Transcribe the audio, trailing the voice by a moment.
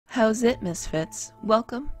How's it, Misfits?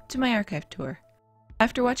 Welcome to my archive tour.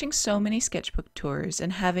 After watching so many sketchbook tours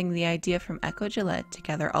and having the idea from Echo Gillette to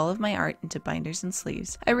gather all of my art into binders and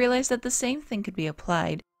sleeves, I realized that the same thing could be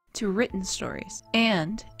applied to written stories.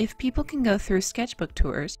 And if people can go through sketchbook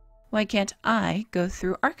tours, why can't I go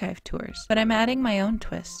through archive tours? But I'm adding my own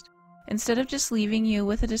twist. Instead of just leaving you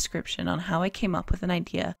with a description on how I came up with an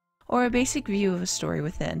idea or a basic view of a story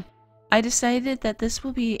within, I decided that this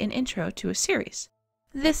will be an intro to a series.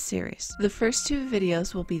 This series. The first two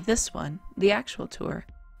videos will be this one, the actual tour,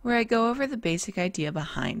 where I go over the basic idea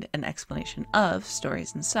behind an explanation of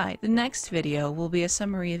stories inside. The next video will be a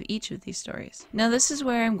summary of each of these stories. Now this is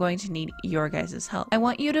where I'm going to need your guys' help. I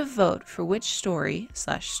want you to vote for which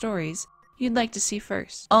story/stories you'd like to see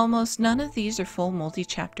first. Almost none of these are full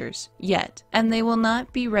multi-chapters yet, and they will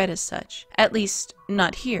not be read as such, at least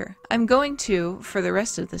not here. I'm going to, for the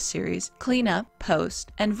rest of this series, clean up,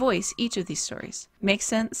 post, and voice each of these stories. Make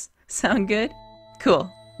sense? Sound good?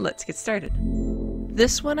 Cool, let's get started.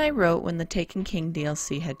 This one I wrote when the Taken King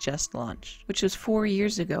DLC had just launched, which was 4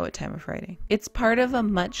 years ago at time of writing. It's part of a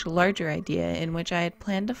much larger idea in which I had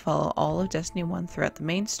planned to follow all of Destiny 1 throughout the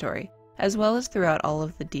main story, as well as throughout all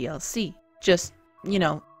of the DLC. Just, you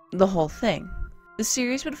know, the whole thing. The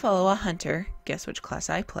series would follow a hunter, guess which class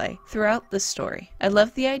I play, throughout the story. I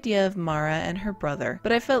loved the idea of Mara and her brother,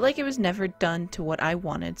 but I felt like it was never done to what I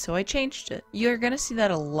wanted, so I changed it. You're gonna see that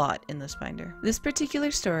a lot in this binder. This particular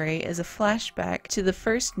story is a flashback to the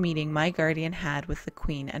first meeting my guardian had with the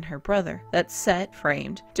queen and her brother. That's set,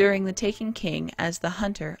 framed, during the Taken King as the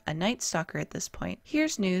hunter, a night stalker at this point,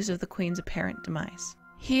 hears news of the queen's apparent demise.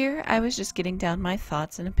 Here, I was just getting down my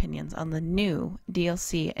thoughts and opinions on the new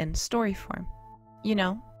DLC in story form. You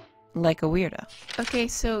know, like a weirdo. Okay,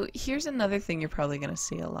 so here's another thing you're probably going to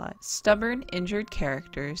see a lot. Stubborn, injured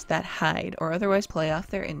characters that hide or otherwise play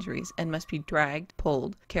off their injuries and must be dragged,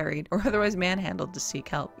 pulled, carried, or otherwise manhandled to seek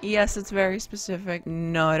help. Yes, it's very specific.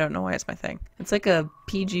 No, I don't know why it's my thing. It's like a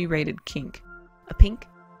PG-rated kink. A pink?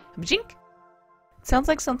 A pachink? Sounds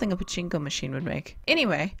like something a pachinko machine would make.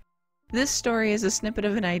 Anyway. This story is a snippet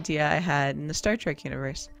of an idea I had in the Star Trek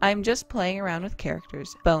universe. I'm just playing around with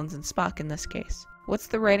characters, Bones and Spock in this case. What's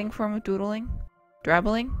the writing form of doodling?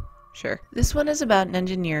 Drabbling? Sure. This one is about an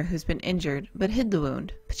engineer who's been injured, but hid the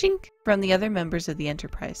wound, pachink, from the other members of the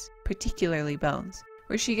Enterprise, particularly Bones,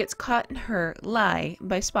 where she gets caught in her lie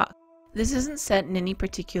by Spock. This isn't set in any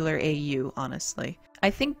particular AU, honestly. I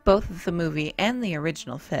think both the movie and the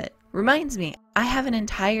original fit. Reminds me, I have an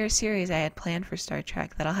entire series I had planned for Star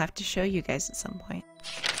Trek that I'll have to show you guys at some point.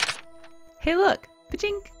 Hey look!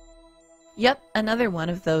 Pachink! Yep, another one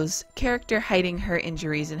of those character hiding her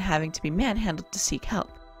injuries and having to be manhandled to seek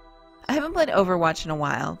help. I haven't played Overwatch in a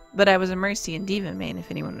while, but I was a Mercy and Diva main if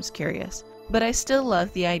anyone was curious. But I still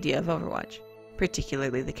love the idea of Overwatch,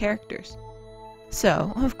 particularly the characters.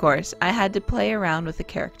 So, of course, I had to play around with the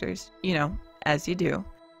characters, you know, as you do,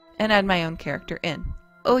 and add my own character in.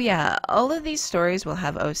 Oh yeah, all of these stories will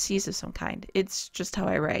have OCs of some kind. It's just how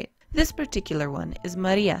I write. This particular one is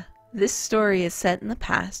Maria. This story is set in the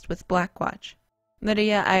past with Blackwatch.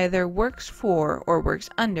 Maria either works for or works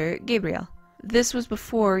under Gabriel. This was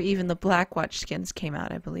before even the Blackwatch skins came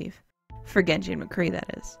out, I believe. For Genji and McCree,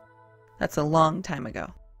 that is. That's a long time ago.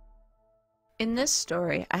 In this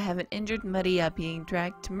story, I have an injured Maria being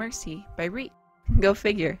dragged to Mercy by Reek. Go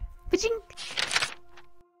figure. Pachink!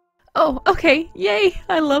 Oh, okay, yay!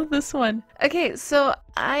 I love this one. Okay, so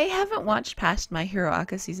I haven't watched past My Hero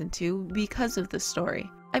Aka Season 2 because of this story.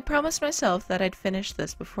 I promised myself that I'd finish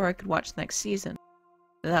this before I could watch the next season.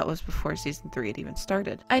 That was before Season 3 had even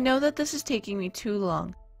started. I know that this is taking me too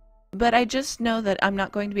long, but I just know that I'm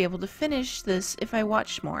not going to be able to finish this if I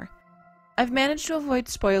watch more. I've managed to avoid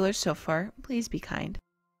spoilers so far, please be kind.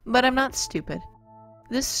 But I'm not stupid.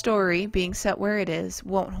 This story, being set where it is,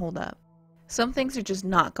 won't hold up. Some things are just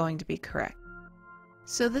not going to be correct.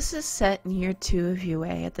 So this is set in year 2 of UA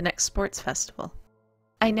at the next sports festival.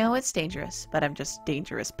 I know it's dangerous, but I'm just a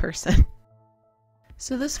dangerous person.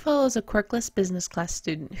 So this follows a quirkless business class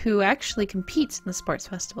student who actually competes in the sports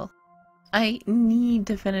festival. I need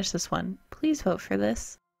to finish this one. Please vote for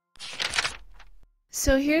this.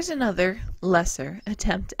 So here's another, lesser,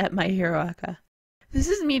 attempt at My Hero Aka. This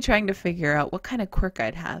is me trying to figure out what kind of quirk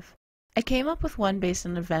I'd have. I came up with one based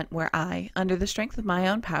on an event where I, under the strength of my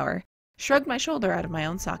own power, shrugged my shoulder out of my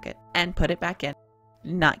own socket and put it back in.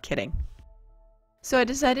 Not kidding. So I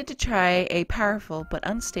decided to try a powerful but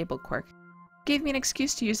unstable quirk. Gave me an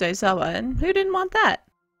excuse to use Aizawa, and who didn't want that?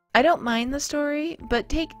 I don't mind the story, but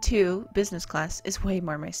Take 2, business class, is way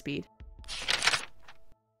more my speed.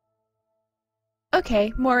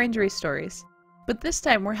 Okay, more injury stories. But this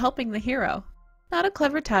time we're helping the hero. Not a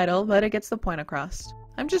clever title, but it gets the point across.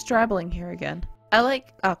 I'm just drabbling here again. I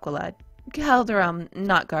like Aqualad, Calderam,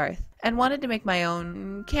 not Garth, and wanted to make my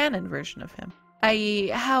own canon version of him, i.e.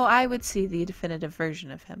 how I would see the definitive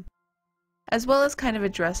version of him, as well as kind of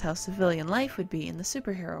address how civilian life would be in the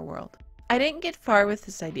superhero world. I didn't get far with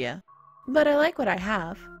this idea, but I like what I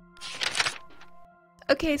have.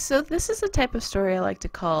 Okay, so this is the type of story I like to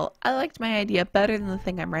call, I liked my idea better than the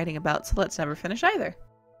thing I'm writing about, so let's never finish either.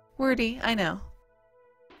 Wordy, I know.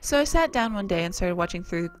 So I sat down one day and started watching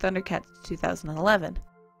through Thundercats 2011.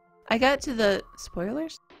 I got to the,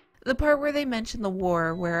 spoilers? The part where they mentioned the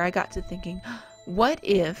war, where I got to thinking, what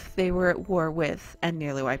if they were at war with, and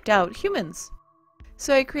nearly wiped out, humans?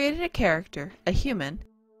 So I created a character, a human,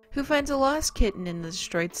 who finds a lost kitten in the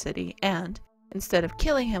destroyed city and, instead of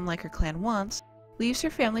killing him like her clan wants, leaves her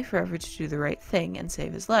family forever to do the right thing and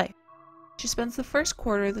save his life. She spends the first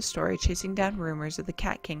quarter of the story chasing down rumors of the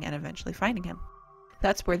Cat King and eventually finding him.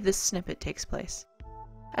 That's where this snippet takes place.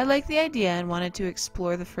 I liked the idea and wanted to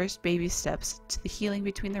explore the first baby steps to the healing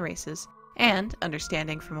between the races, and,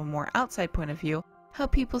 understanding from a more outside point of view, how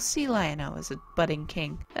people see Lion-O as a budding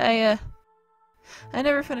king. I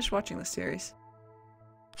never finished watching the series.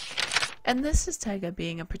 And this is Taiga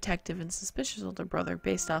being a protective and suspicious older brother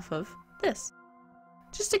based off of this.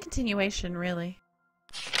 Just a continuation, really.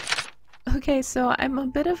 Okay, so I'm a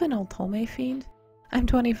bit of an Otome fiend. I'm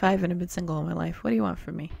 25 and have been single all my life. What do you want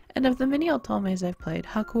from me? And of the many Otomes I've played,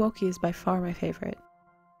 Hakuoki is by far my favorite.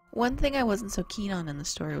 One thing I wasn't so keen on in the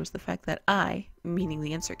story was the fact that I, meaning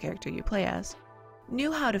the insert character you play as,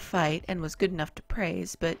 knew how to fight and was good enough to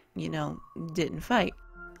praise, but, you know, didn't fight.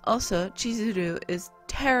 Also, Chizuru is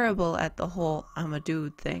terrible at the whole I'm a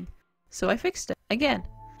dude thing, so I fixed it. Again,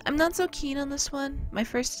 I'm not so keen on this one, my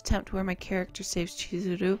first attempt where my character saves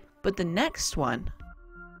Chizuru, but the next one,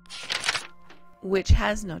 which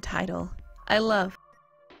has no title, I love.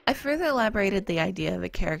 I further elaborated the idea of a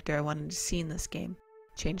character I wanted to see in this game,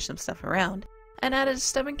 changed some stuff around, and added a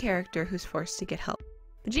stubborn character who's forced to get help.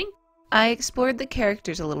 Bajing! I explored the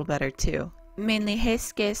characters a little better too, mainly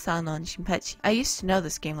Heisuke Sanon Shinpachi. I used to know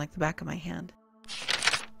this game like the back of my hand.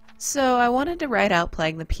 So I wanted to write out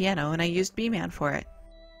playing the piano and I used B-Man for it.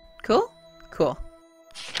 Cool? Cool.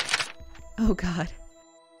 Oh god.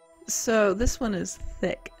 So this one is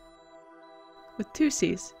thick. With 2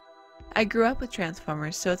 C's. I grew up with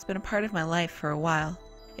Transformers, so it's been a part of my life for a while.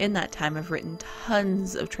 In that time I've written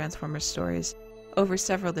tons of Transformers stories over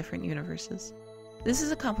several different universes. This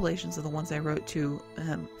is a compilation of the ones I wrote to,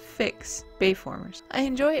 fix Bayformers. I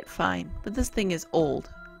enjoy it fine, but this thing is old.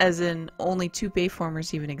 As in, only 2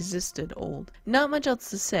 Bayformers even existed old. Not much else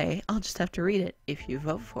to say, I'll just have to read it, if you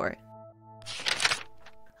vote for it.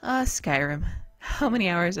 Ah, Skyrim. How many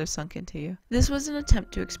hours I've sunk into you. This was an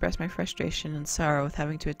attempt to express my frustration and sorrow with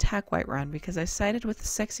having to attack Whiterun because I sided with a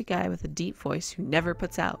sexy guy with a deep voice who never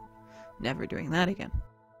puts out. Never doing that again.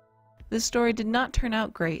 This story did not turn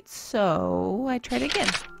out great, so I tried again.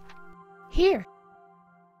 Here.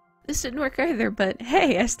 This didn't work either, but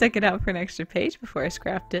hey, I stuck it out for an extra page before I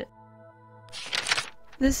scrapped it.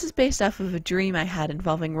 This is based off of a dream I had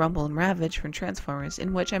involving Rumble and Ravage from Transformers,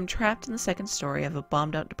 in which I'm trapped in the second story of a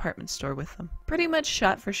bombed out department store with them. Pretty much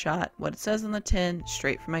shot for shot, what it says on the tin,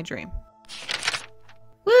 straight from my dream.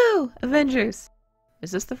 Woo! Avengers!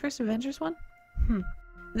 Is this the first Avengers one?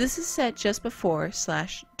 This is set just before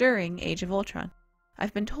 / during Age of Ultron.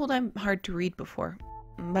 I've been told I'm hard to read before,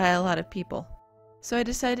 by a lot of people. So I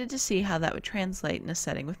decided to see how that would translate in a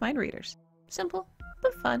setting with mind readers. Simple,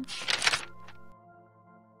 but fun.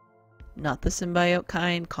 Not the symbiote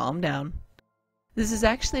kind, calm down. This is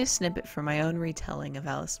actually a snippet from my own retelling of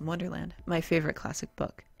Alice in Wonderland, my favorite classic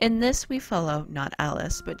book. In this we follow, not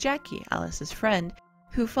Alice, but Jackie, Alice's friend,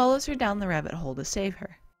 who follows her down the rabbit hole to save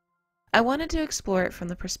her. I wanted to explore it from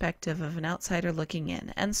the perspective of an outsider looking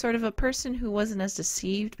in, and sort of a person who wasn't as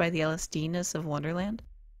deceived by the LSD-ness of Wonderland.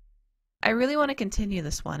 I really want to continue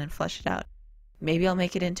this one and flesh it out. Maybe I'll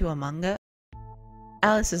make it into a manga?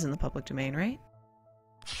 Alice is in the public domain, right?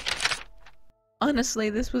 Honestly,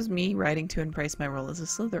 this was me writing to embrace my role as a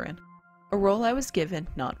Slytherin. A role I was given,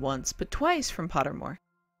 not once, but twice from Pottermore.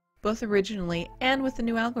 Both originally and with the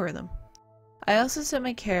new algorithm. I also set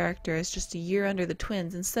my character as just a year under the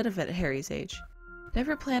twins instead of at Harry's age.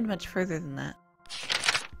 Never planned much further than that.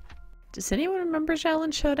 Does anyone remember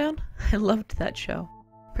Xiaolin Showdown? I loved that show.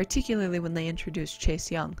 Particularly when they introduced Chase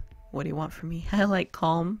Young. What do you want from me? I like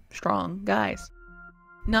calm, strong guys.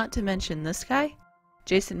 Not to mention this guy,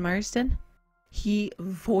 Jason Marsden. He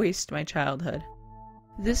voiced my childhood.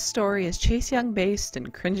 This story is Chase Young based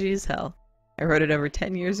and cringy as hell. I wrote it over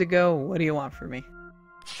 10 years ago. What do you want from me?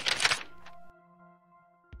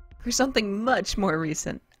 For something much more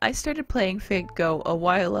recent, I started playing Fate Go a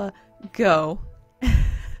while ago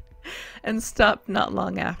and stopped not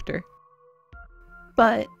long after.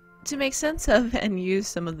 But to make sense of and use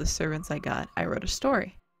some of the servants I got, I wrote a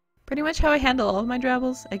story. Pretty much how I handle all of my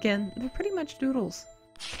drabbles. Again, they're pretty much doodles.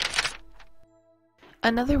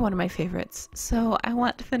 Another one of my favorites, so I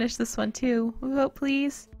want to finish this one too. Vote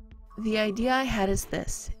please. The idea I had is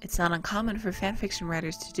this. It's not uncommon for fanfiction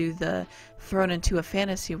writers to do the thrown into a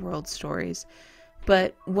fantasy world stories,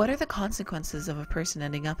 but what are the consequences of a person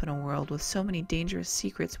ending up in a world with so many dangerous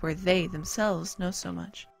secrets where they themselves know so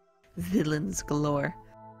much? Villains galore.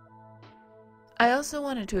 I also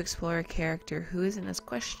wanted to explore a character who isn't as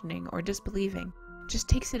questioning or disbelieving, just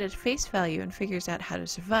takes it at face value and figures out how to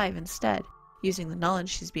survive instead, using the knowledge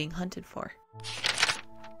she's being hunted for.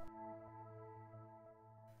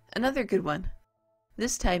 Another good one,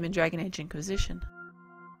 this time in Dragon Age Inquisition.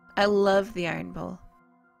 I love the Iron Bull.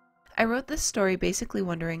 I wrote this story basically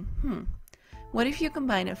wondering, what if you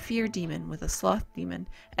combine a fear demon with a sloth demon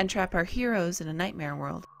and trap our heroes in a nightmare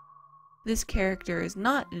world? This character is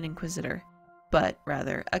not an inquisitor, but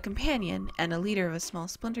rather a companion and a leader of a small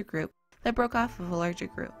splinter group that broke off of a larger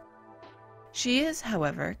group. She is,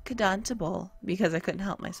 however, Kadan Tabol because I couldn't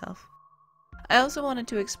help myself. I also wanted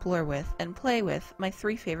to explore with and play with my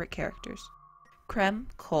 3 favorite characters, Krem,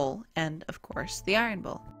 Cole, and, of course, the Iron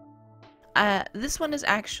Bull. This one is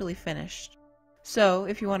actually finished, so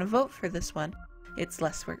if you want to vote for this one, it's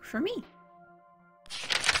less work for me.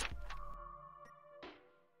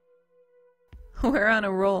 We're on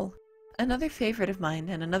a roll. Another favorite of mine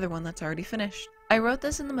and another one that's already finished. I wrote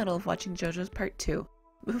this in the middle of watching JoJo's Part 2,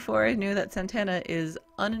 before I knew that Santana is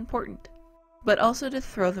unimportant, but also to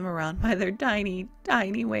throw them around by their tiny,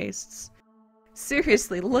 tiny waists.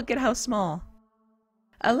 Seriously, look at how small.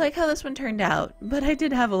 I like how this one turned out, but I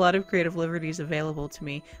did have a lot of creative liberties available to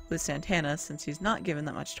me with Santana since he's not given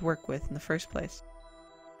that much to work with in the first place.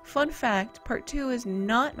 Fun fact, Part 2 is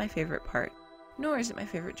not my favorite part, nor is it my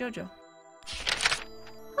favorite JoJo.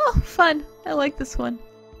 Oh, fun! I like this one.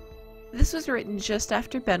 This was written just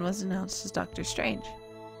after Ben was announced as Doctor Strange.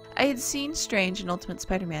 I had seen Strange in Ultimate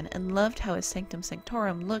Spider-Man and loved how his Sanctum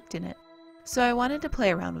Sanctorum looked in it, so I wanted to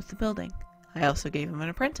play around with the building. I also gave him an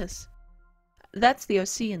apprentice. That's the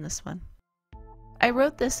OC in this one. I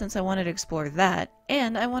wrote this since I wanted to explore that,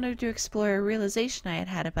 and I wanted to explore a realization I had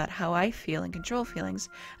had about how I feel and control feelings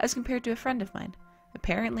as compared to a friend of mine.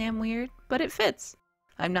 Apparently I'm weird, but it fits.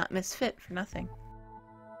 I'm not Misfit for nothing.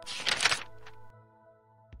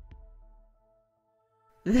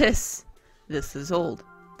 This is old.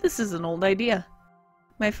 This is an old idea.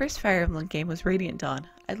 My first Fire Emblem game was Radiant Dawn.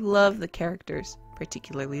 I love the characters,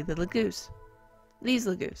 particularly the Lagoose. These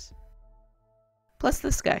Lagoose. Plus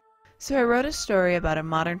this guy. So I wrote a story about a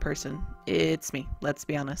modern person, it's me, let's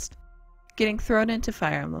be honest, getting thrown into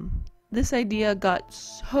Fire Emblem. This idea got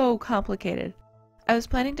so complicated. I was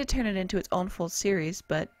planning to turn it into its own full series,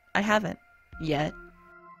 but I haven't. Yet.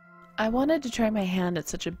 I wanted to try my hand at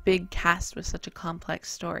such a big cast with such a complex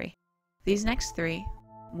story. These next 3,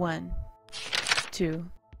 1, 2,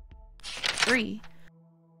 3,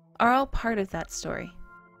 are all part of that story.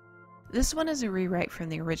 This one is a rewrite from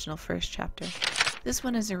the original first chapter. This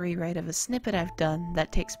one is a rewrite of a snippet I've done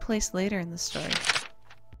that takes place later in the story.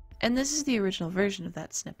 And this is the original version of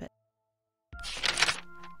that snippet.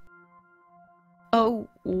 Oh,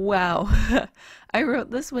 wow. I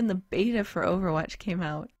wrote this when the beta for Overwatch came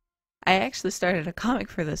out. I actually started a comic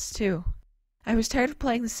for this too. I was tired of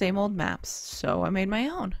playing the same old maps, so I made my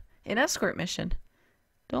own. An escort mission.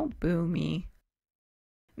 Don't boo me.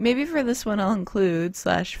 Maybe for this one I'll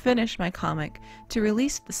include/finish my comic to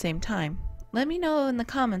release at the same time. Let me know in the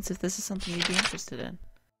comments if this is something you'd be interested in.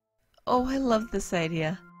 Oh, I love this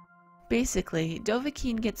idea. Basically,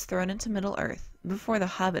 Dovahkiin gets thrown into Middle-earth, before the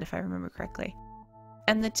Hobbit if I remember correctly,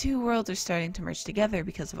 and the 2 worlds are starting to merge together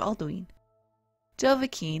because of Alduin.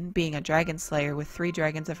 Dovahkiin, being a dragon slayer with 3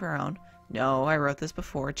 dragons of her own, no, I wrote this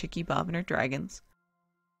before, Chicky Bob and her dragons,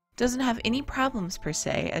 doesn't have any problems per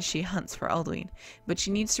se as she hunts for Alduin, but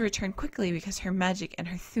she needs to return quickly because her magic and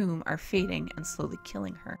her Thu'um are fading and slowly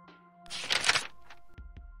killing her.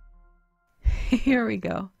 Here we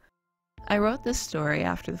go. I wrote this story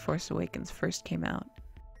after The Force Awakens first came out.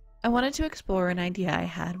 I wanted to explore an idea I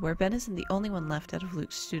had where Ben isn't the only one left out of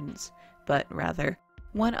Luke's students, but rather,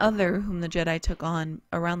 one other whom the Jedi took on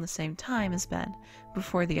around the same time as Ben,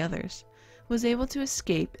 before the others, was able to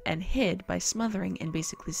escape and hid by smothering and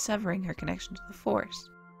basically severing her connection to the Force.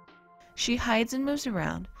 She hides and moves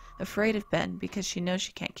around, afraid of Ben because she knows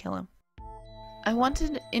she can't kill him. I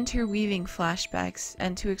wanted interweaving flashbacks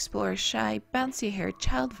and to explore a shy, bouncy-haired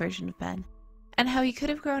child version of Ben, and how he could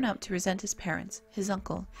have grown up to resent his parents, his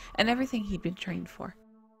uncle, and everything he'd been trained for.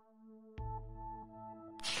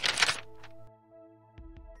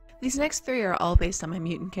 These next 3 are all based on my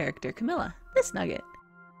mutant character, Camilla, this nugget.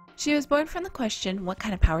 She was born from the question, what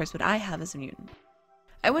kind of powers would I have as a mutant?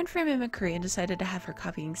 I went for mimicry and decided to have her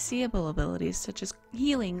copying seeable abilities such as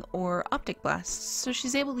healing or optic blasts, so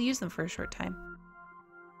she's able to use them for a short time.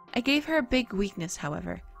 I gave her a big weakness,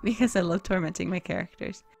 however, because I love tormenting my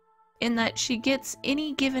characters, in that she gets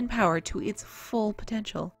any given power to its full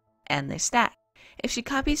potential, and they stack. If she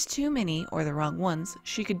copies too many, or the wrong ones,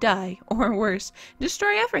 she could die, or worse,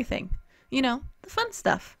 destroy everything. You know, the fun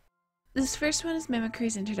stuff. This first one is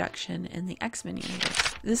Mimicry's introduction in the X-Men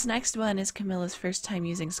universe. This next one is Camilla's first time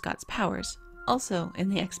using Scott's powers, also in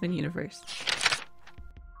the X-Men universe.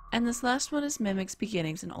 And this last one is Mimic's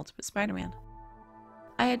beginnings in Ultimate Spider-Man.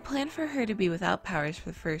 I had planned for her to be without powers for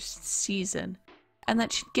the first season, and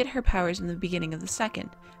that she'd get her powers in the beginning of the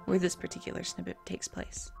second, where this particular snippet takes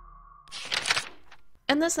place.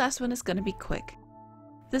 And this last one is going to be quick.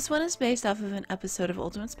 This one is based off of an episode of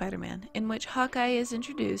Ultimate Spider-Man in which Hawkeye is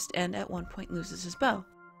introduced and at one point loses his bow.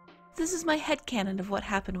 This is my headcanon of what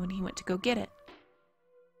happened when he went to go get it.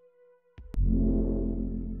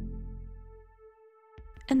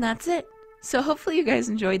 And that's it. So hopefully you guys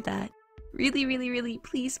enjoyed that. Really,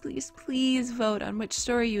 please vote on which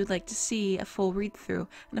story you would like to see a full read-through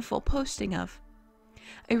and a full posting of.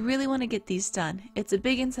 I really want to get these done. It's a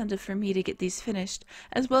big incentive for me to get these finished,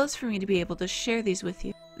 as well as for me to be able to share these with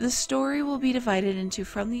you. The story will be divided into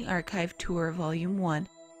From the Archive Tour Volume 1,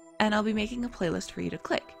 and I'll be making a playlist for you to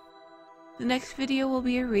click. The next video will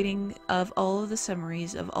be a reading of all of the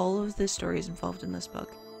summaries of all of the stories involved in this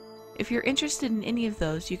book. If you're interested in any of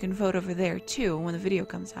those, you can vote over there too when the video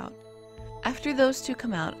comes out. After those 2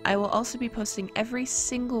 come out, I will also be posting every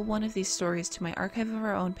single one of these stories to my Archive of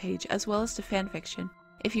Our Own page, as well as to fanfiction,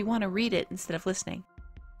 if you want to read it instead of listening.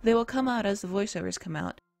 They will come out as the voiceovers come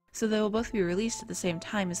out, so they will both be released at the same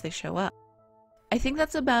time as they show up. I think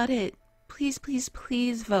that's about it. Please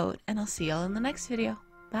vote, and I'll see y'all in the next video.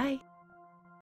 Bye!